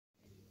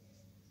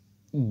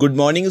Good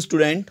morning,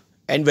 student,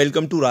 and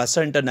welcome to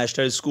Rasa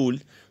International School.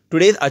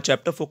 Today is our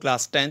chapter for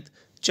class 10th,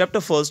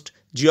 chapter first,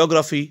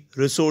 Geography,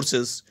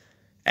 Resources,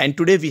 and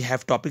today we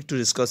have topic to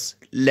discuss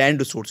land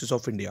resources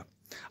of India.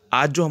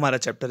 आज जो हमारा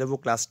chapter है वो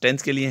class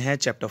 10th के लिए है,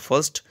 chapter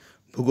first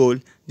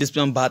भूगोल,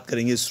 जिसमें हम बात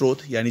करेंगे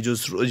स्रोत यानी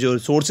जो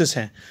रिसोर्सेस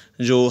हैं,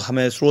 जो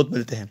हमें स्रोत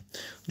मिलते हैं,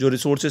 जो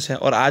रिसोर्सेस हैं।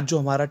 और आज जो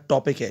हमारा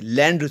टॉपिक है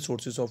लैंड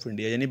रिसोर्सेस ऑफ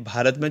इंडिया, यानी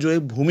भारत में जो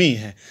एक भूमि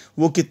है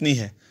वो कितनी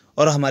है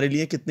और हमारे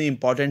लिए कितनी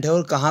इंपॉर्टेंट है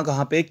और कहाँ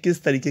कहाँ पे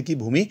किस तरीके की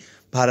भूमि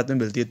भारत में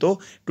मिलती है। तो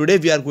today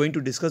we are going to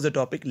discuss the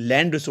topic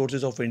land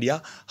resources of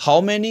India.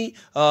 How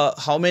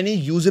many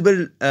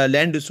usable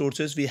land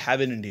resources we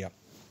have in India.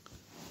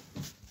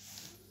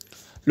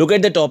 Look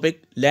at the topic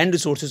land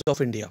resources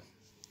of India.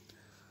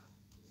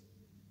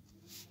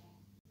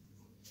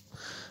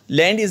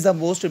 Land is the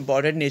most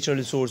important natural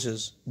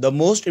resources. The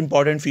most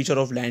important feature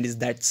of land is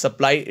that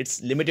supply it's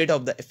limited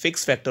of the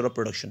fixed factor of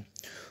production.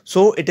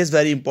 So it is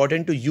very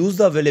important to use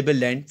the available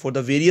land for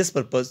the various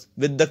purpose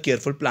with the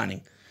careful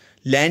planning.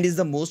 Land is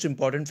the most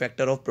important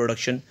factor of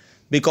production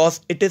because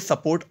it is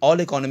support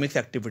all economic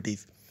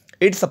activities.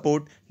 It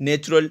support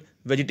natural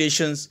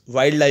vegetations,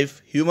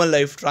 wildlife, human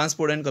life,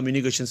 transport and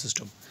communication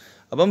system.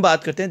 अब हम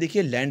बात करते हैं,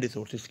 देखिए land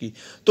resources की।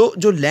 तो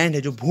जो land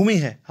है, जो भूमि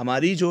है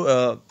हमारी, जो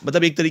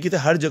मतलब एक तरीके से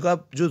हर जगह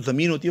जो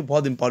ज़मीन होती है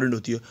बहुत इंपॉर्टेंट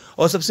होती है।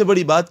 और सबसे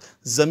बड़ी बात,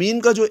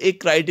 ज़मीन का जो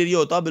एक क्राइटेरिया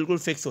होता है बिल्कुल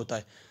फिक्स होता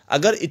है।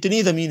 अगर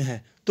इतनी ज़मीन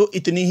है तो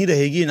इतनी ही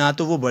रहेगी, ना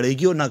तो वो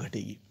बढ़ेगी और ना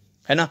घटेगी,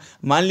 है ना।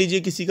 मान लीजिए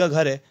किसी का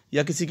घर है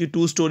या किसी की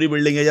 2 स्टोरी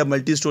बिल्डिंग है या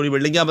मल्टी स्टोरी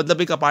बिल्डिंग, या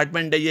मतलब एक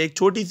अपार्टमेंट है या एक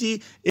छोटी सी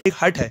एक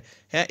हट है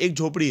एक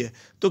झोपड़ी है,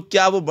 तो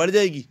क्या वो बढ़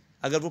जाएगी?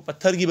 अगर वो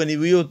पत्थर की बनी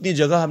हुई है, उतनी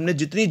जगह हमने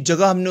जितनी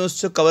जगह हमने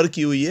उससे कवर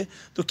की हुई है,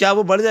 तो क्या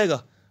वो बढ़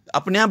जाएगा?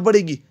 अपने आप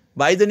बढ़ेगी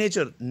बाय द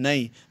नेचर?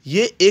 नहीं,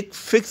 ये एक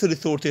फिक्स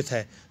रिसोर्सेस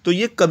है, तो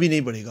ये कभी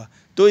नहीं बढ़ेगा।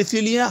 तो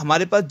इसीलिए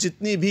हमारे पास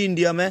जितनी भी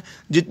इंडिया में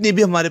जितनी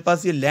भी हमारे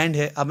पास ये लैंड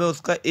है, हमें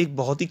उसका एक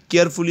बहुत ही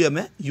केयरफुली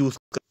हमें यूज़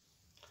कर।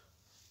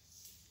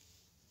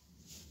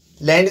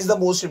 Land is the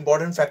most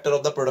important factor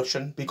of the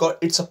production because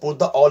it support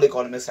the all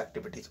economic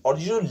activities. और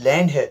ये जो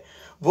लैंड है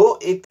वो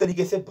एक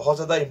तरीके से बहुत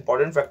ज्यादा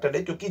इंपॉर्टेंट फैक्टर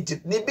है, क्योंकि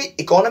जितनी भी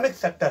इकोनॉमिक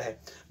सेक्टर है,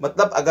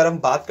 मतलब अगर हम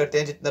बात करते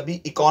हैं जितना भी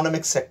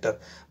इकोनॉमिक सेक्टर,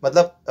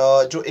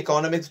 मतलब जो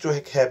इकोनॉमिक्स जो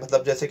है,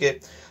 मतलब जैसे कि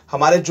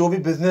हमारे जो भी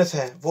बिजनेस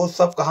हैं वो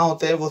सब कहाँ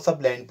होते हैं? वो सब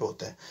लैंड पे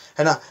होते हैं,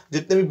 है ना।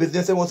 जितने भी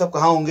बिजनेस है वो सब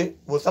कहाँ होंगे?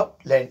 वो सब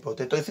लैंड पे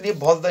होते हैं। तो इसलिए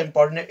बहुत ज्यादा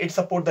इंपॉर्टेंट है। It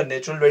support the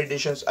natural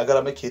vegetation. अगर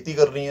हमें खेती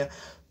करनी है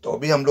तो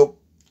अभी हम लोग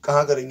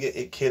कहाँ करेंगे?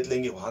 एक खेत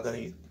लेंगे, वहां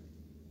करेंगे।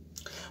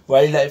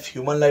 Wild life,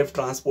 human life,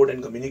 transport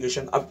and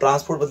communication. अब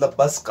ट्रांसपोर्ट मतलब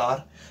बस,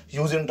 car.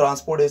 Use in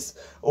transport is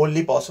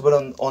only possible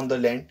on the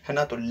land, है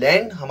ना। तो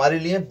लैंड हमारे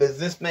लिए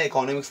बिजनेस में,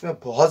 इकोनॉमिक्स में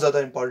बहुत ज़्यादा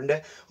इंपॉर्टेंट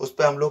है। उस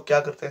पर हम लोग क्या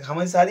करते हैं?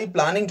 हमारी सारी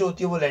प्लानिंग जो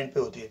होती है वो लैंड पे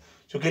होती है,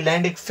 क्योंकि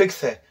लैंड एक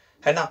फिक्स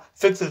है ना,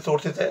 फिक्स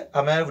रिसोर्सेज है।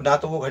 हमें ना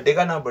तो वो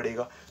घटेगा ना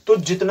बढ़ेगा। तो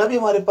जितना भी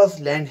हमारे पास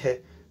लैंड है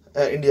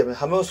इंडिया में,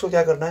 हमें उसको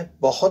क्या करना है?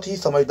 बहुत ही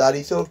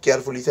समझदारी से और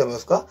केयरफुली से हमें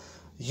उसका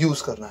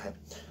यूज करना है।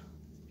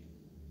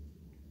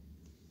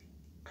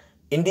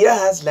 India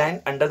has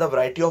land under the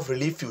variety of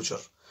relief feature,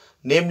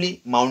 namely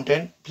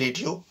mountain,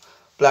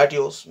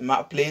 plateaus,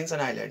 plains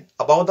and island.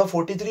 About the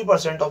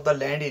 43% of the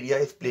land area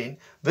is plain,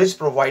 which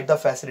provide the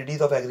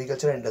facilities of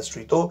agriculture and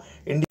industry. तो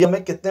India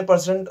में कितने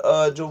percent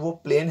जो वो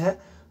plane है,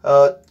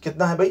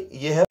 कितना है भाई?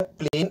 ये है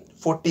प्लेन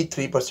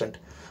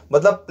 43%।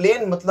 मतलब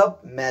प्लेन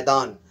मतलब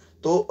मैदान।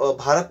 तो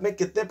भारत में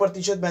कितने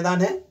प्रतिशत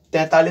मैदान है?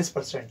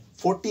 43%।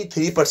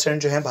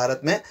 43% जो है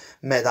भारत में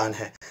मैदान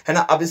है ना।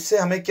 अब इससे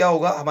हमें क्या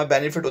होगा? हमें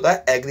बेनिफिट होता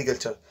है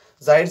एग्रीकल्चर।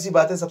 जाहिर सी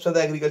बात है, सबसे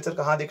ज्यादा एग्रीकल्चर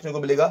कहाँ देखने को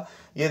मिलेगा?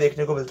 ये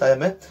देखने को मिलता है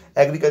हमें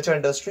एग्रीकल्चर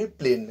इंडस्ट्री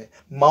प्लेन में।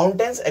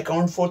 Mountains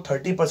account for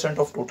 30%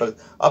 of total.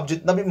 अब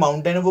जितना भी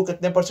माउंटेन है वो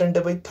कितने परसेंट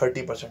है भाई?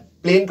 30%।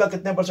 प्लेन का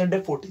कितने परसेंट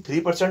है?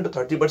 43%। तो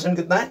 30%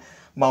 कितना है?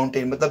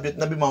 माउंटेन। मतलब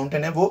जितना भी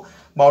माउंटेन है वो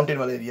माउंटेन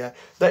वाला एरिया है।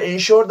 The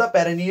ensure the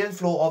perennial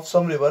flow of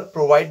some river,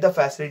 provide the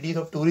facilities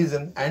of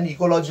tourism and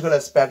ecological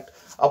aspect.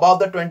 Above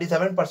the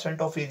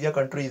 27% of area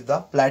country is the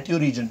plateau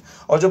region।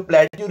 और जो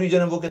plateau region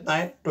है वो कितना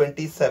है?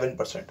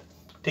 27%।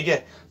 ठीक है।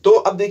 तो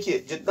अब देखिए,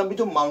 जितना भी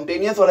जो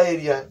माउंटेनियस वाला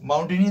एरिया है,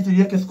 माउंटेनियस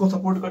एरिया किसको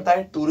सपोर्ट करता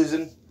है?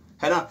 टूरिज्म,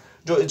 है ना।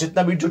 जो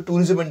जितना भी जो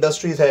टूरिज्म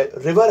इंडस्ट्रीज है,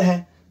 रिवर है,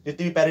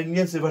 जितनी भी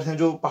पेरिनियस रिवर हैं,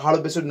 जो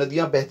पहाड़ों पे से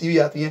नदियां बहती हुई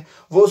आती हैं,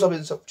 वो सब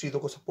इन सब चीज़ों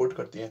को सपोर्ट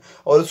करती हैं।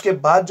 और उसके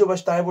बाद जो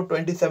बचता है वो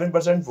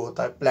 27% वो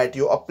होता है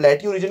प्लेटियो। अब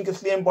प्लेटियो रीजन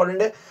किस लिए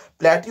इंपॉर्टेंट है?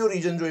 प्लेटियो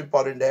रीजन जो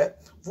इंपॉर्टेंट है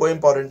वो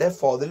इंपॉर्टेंट है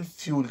फॉसिल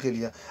फ्यूल के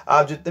लिए।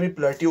 आप जितने भी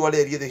प्लेटियो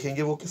वाले एरिया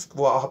देखेंगे वो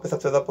वहाँ पे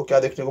सबसे ज्यादा आपको क्या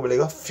देखने को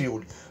मिलेगा?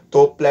 फ्यूल।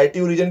 तो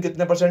प्लेटियो रीजन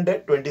कितने परसेंट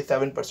है?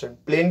 27%।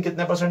 प्लेन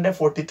कितने परसेंट है?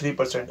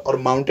 43%। और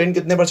माउंटेन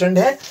कितने परसेंट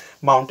है?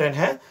 माउंटेन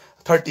है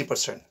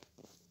 30%।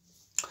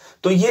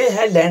 तो ये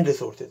है लैंड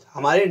रिसोर्सेज।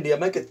 हमारे इंडिया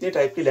में कितने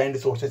टाइप की लैंड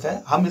रिसोर्सेज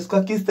है, हम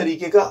इसका किस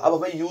तरीके का अब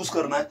हमें यूज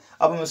करना है,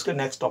 अब हम इसके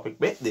नेक्स्ट टॉपिक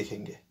पे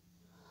देखेंगे।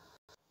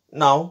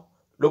 Now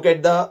look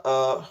at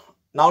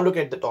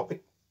the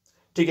topic.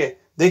 ठीक है,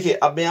 देखिए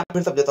अब मैं यहाँ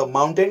फिर समझाता हूँ।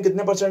 माउंटेन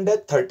कितने परसेंट है?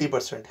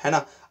 30%, है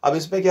ना। अब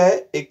इसमें क्या है?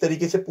 एक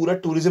तरीके से पूरा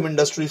टूरिज्म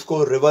इंडस्ट्रीज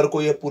को, रिवर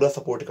को ये पूरा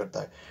सपोर्ट करता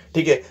है।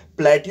 ठीक है।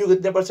 प्लेट्यू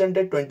कितने परसेंट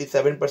है?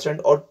 27%।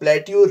 और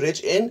plateau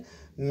rich in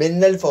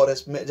mineral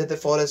forest में, जैसे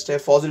फॉरेस्ट है,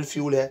 फॉसिल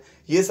फ्यूल है,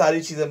 ये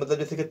सारी चीज़ें मतलब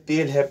जैसे कि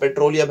तेल है,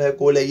 पेट्रोलियम है,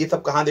 कोल है, ये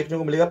सब कहाँ देखने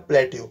को मिलेगा?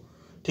 प्लेटियो,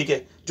 ठीक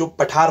है, जो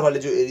पठार वाले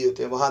जो एरिया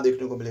होते हैं वहाँ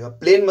देखने को मिलेगा।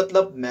 प्लेन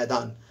मतलब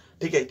मैदान,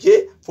 ठीक है,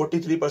 ये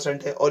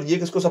 43% है। और ये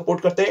किसको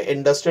सपोर्ट करते हैं?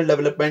 इंडस्ट्रियल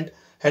डेवलपमेंट,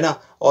 है ना,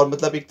 और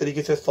मतलब एक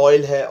तरीके से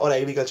सॉइल है और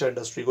एग्रीकल्चर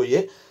इंडस्ट्री को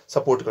ये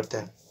सपोर्ट करते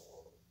हैं।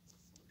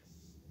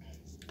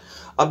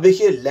 अब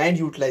देखिए लैंड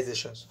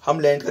यूटिलाइजेशन, हम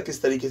लैंड का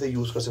किस तरीके से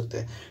यूज कर सकते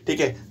हैं, ठीक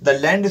है। The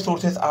land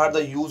resources are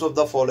the use of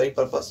the following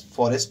purpose.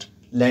 Forest,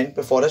 land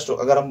पे फॉरेस्ट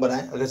अगर हम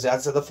बनाएं, अगर ज्यादा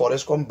से ज्यादा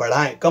फॉरेस्ट को हम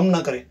बढ़ाएं, कम ना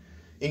करें,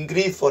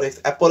 increase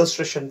forest,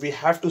 एफोरेस्ट्रेशन, we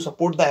have to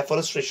support the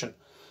एफोरेस्ट्रेशन।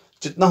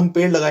 जितना हम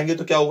पेड़ लगाएंगे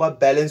तो क्या होगा?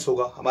 बैलेंस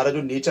होगा, हमारा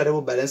जो नेचर है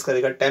वो बैलेंस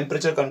करेगा,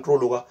 टेम्परेचर कंट्रोल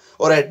होगा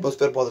और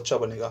एटमॉस्फेयर बहुत अच्छा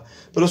बनेगा।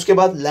 फिर उसके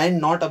बाद land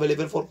not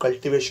available for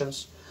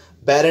कल्टिवेशंस,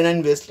 baron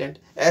and Westland,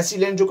 ऐसी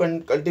लैंड जो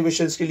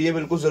कल्टिवेशन के लिए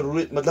बिल्कुल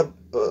जरूरी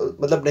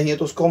मतलब नहीं है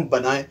तो उसको हम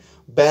बनाएं।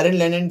 बैरन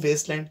लैंड एंड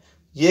वेस्टलैंड,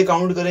 ये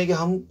काउंट करें कि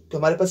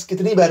हमारे पास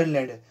कितनी बैरन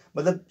लैंड है,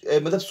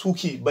 मतलब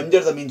सूखी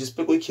बंजर जमीन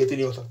जिसपे कोई खेती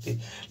नहीं हो सकती।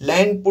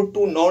 Land put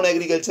to non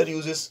agriculture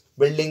uses,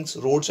 buildings,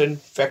 roads and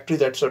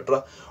factories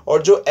etcetera.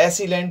 और जो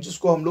ऐसी लैंड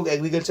जिसको हम लोग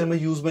एग्रीकल्चर में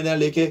यूज में ना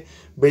लेके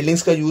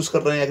बिल्डिंग्स का यूज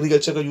कर रहे हैं,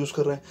 एग्रीकल्चर का यूज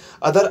कर रहे हैं।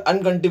 Other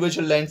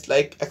uncultivated lands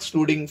like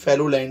excluding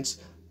fellow lands,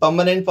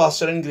 permanent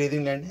pasture and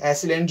grazing land,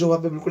 ऐसी लैंड जो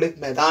वहाँ पे बिल्कुल एक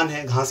मैदान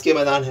है, घास के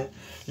मैदान है।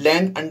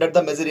 Land under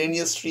the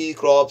मेजरेनियस tree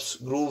crops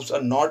grooves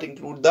are not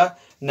include the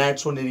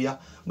नेट्सोन area,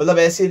 मतलब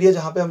ऐसे एरिया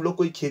जहाँ पे हम लोग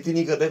कोई खेती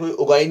नहीं कर रहे, कोई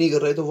उगाई नहीं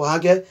कर रहे, तो वहाँ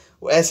क्या है?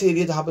 वो ऐसे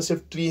एरिया जहाँ पे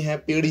सिर्फ ट्री है,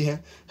 पेड़ ही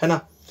है ना।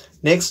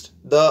 Next,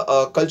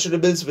 the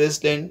कल्चरेबल्स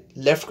waste land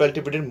left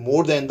cultivated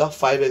more than the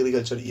 5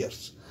 agriculture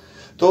years.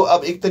 तो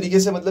अब एक तरीके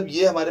से मतलब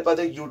ये हमारे पास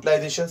एक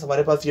यूटिलाइजेशन,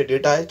 हमारे पास ये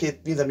डेटा है कि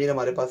इतनी जमीन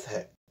हमारे पास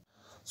है।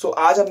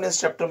 आज हमने इस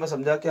चैप्टर में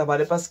समझा कि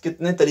हमारे पास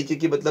कितने तरीके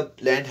की मतलब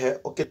लैंड है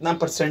और कितना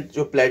परसेंट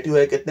जो प्लेट्यू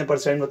है, कितने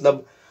परसेंट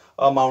मतलब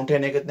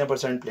माउंटेन है, कितने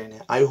परसेंट प्लेन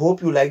है। I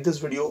hope you like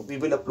this video. We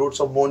will upload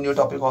some more new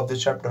topic of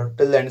this chapter.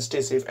 Till then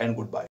stay safe and good bye.